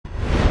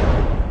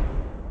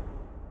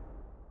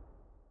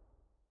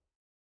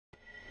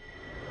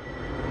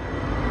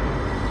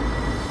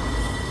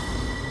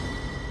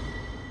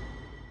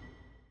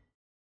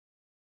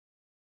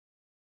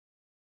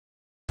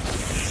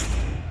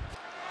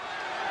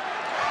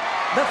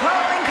The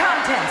following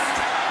contest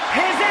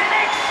is an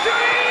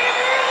Extreme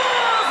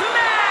Rules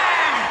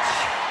match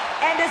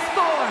and is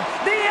for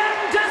the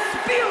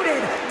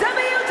Undisputed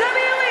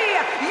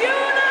WWE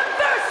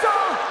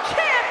Universal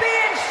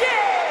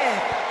Championship.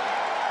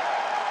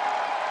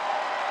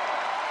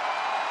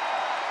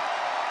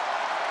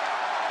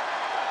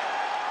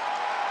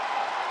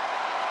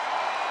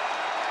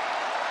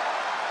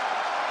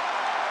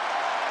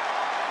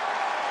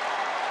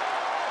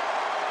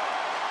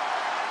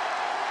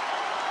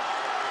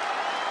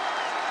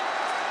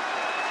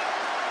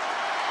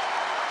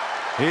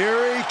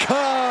 Here he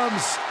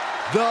comes,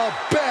 the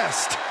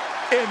best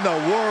in the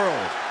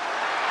world.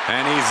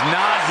 And he's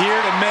not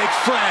here to make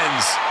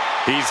friends.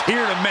 He's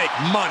here to make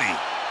money.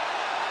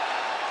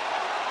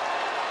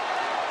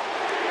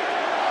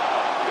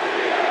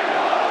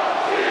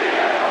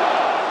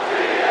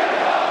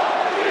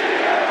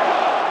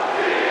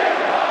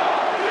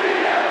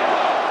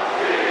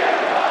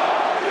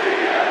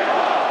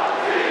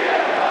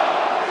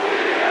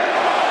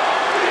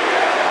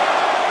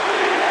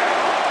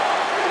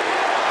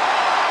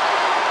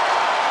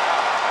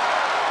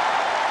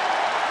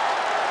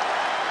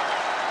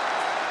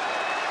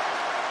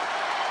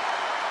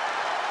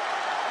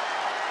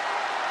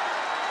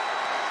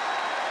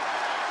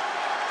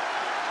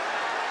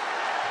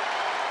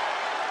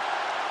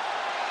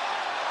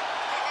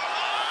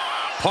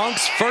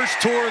 Punk's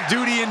first tour of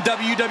duty in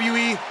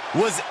WWE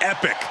was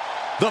epic.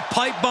 The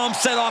pipe bomb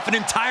set off an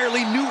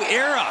entirely new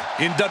era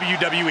in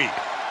WWE.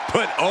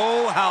 But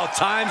oh, how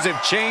times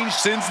have changed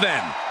since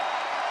then.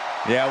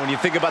 Yeah, when you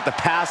think about the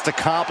past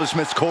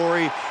accomplishments,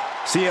 Corey,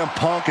 CM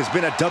Punk has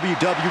been a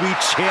WWE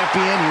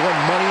champion. He won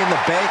Money in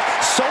the Bank,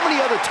 so many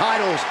other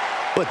titles.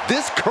 But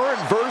this current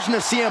version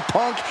of CM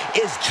Punk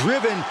is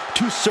driven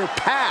to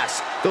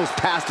surpass those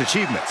past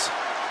achievements.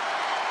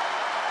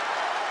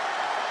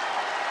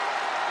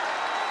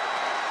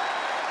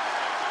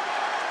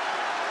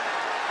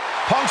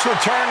 Punk's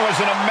return was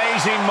an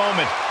amazing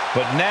moment,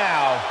 but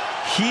now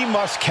he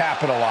must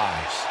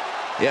capitalize.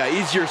 Yeah,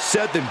 easier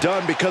said than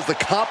done because the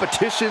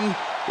competition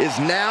is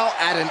now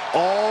at an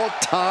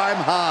all-time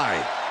high.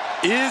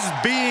 Is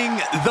being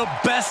the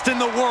best in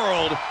the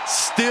world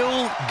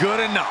still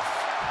good enough?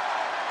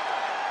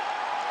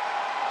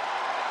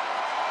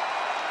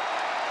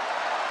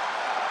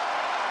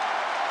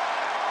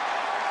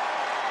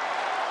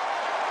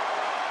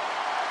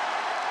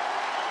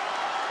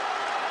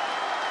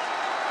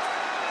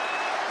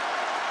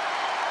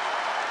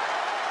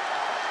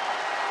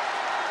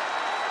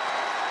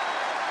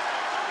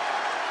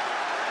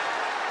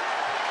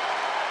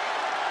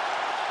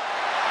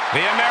 The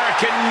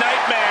American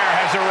Nightmare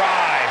has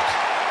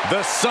arrived.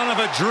 The son of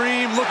a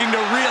dream looking to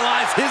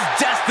realize his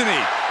destiny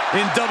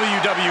in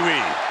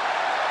WWE.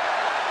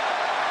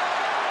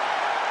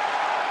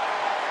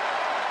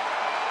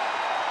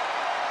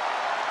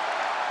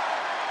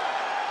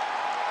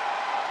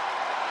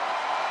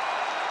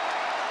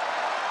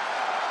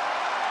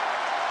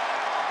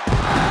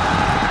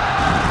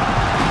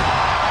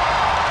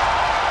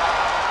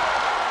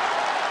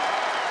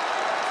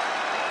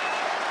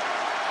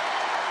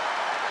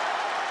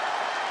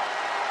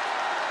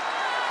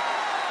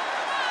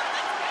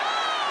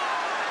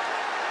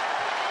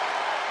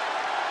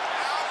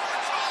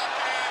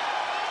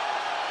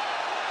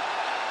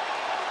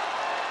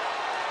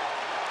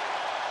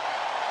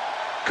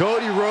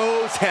 Cody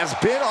Rhodes has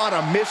been on a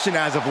mission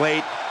as of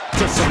late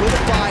to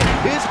solidify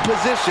his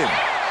position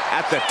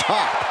at the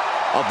top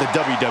of the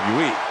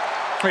WWE.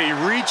 He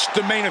reached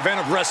the main event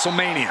of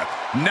WrestleMania.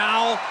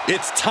 Now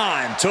it's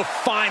time to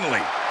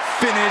finally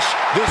finish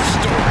the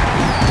story.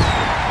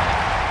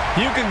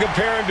 You can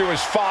compare him to his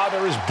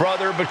father, his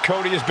brother, but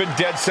Cody has been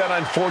dead set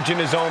on forging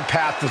his own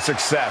path to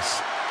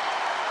success.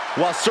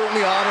 While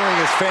certainly honoring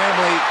his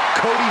family,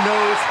 Cody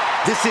knows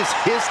this is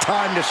his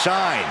time to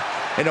shine.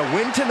 And a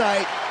win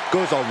tonight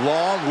goes a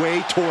long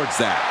way towards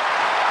that.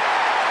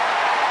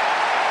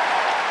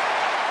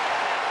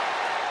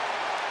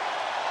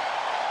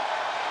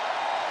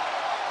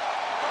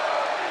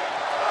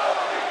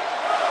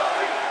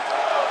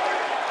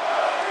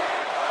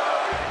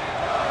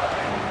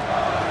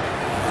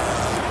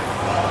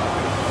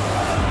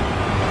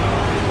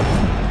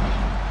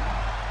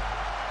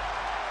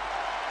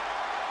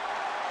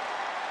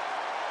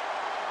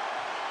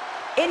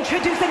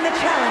 Introducing the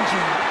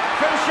challenger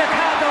from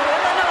Chicago,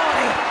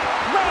 Illinois,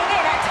 weighing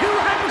in at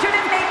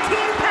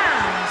 218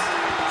 pounds,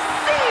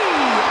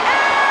 CM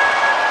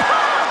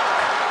Punk!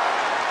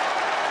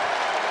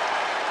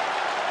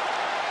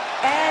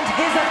 And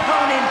his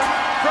opponent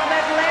from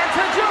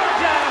Atlanta,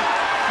 Georgia,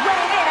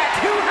 weighing in at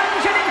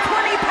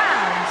 220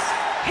 pounds,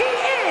 he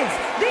is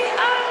the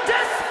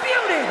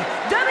undisputed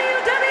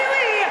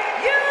WWE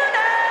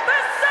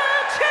Universal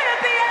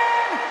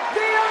Champion,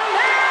 the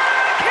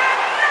American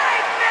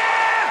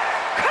Nightmare,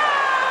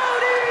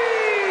 Cody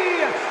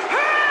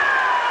Rhodes!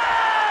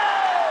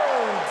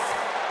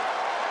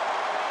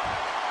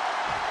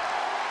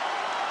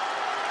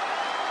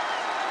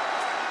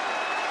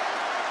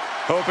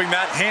 Hoping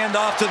that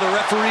handoff to the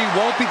referee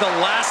won't be the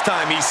last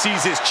time he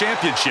sees his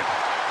championship.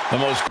 The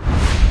most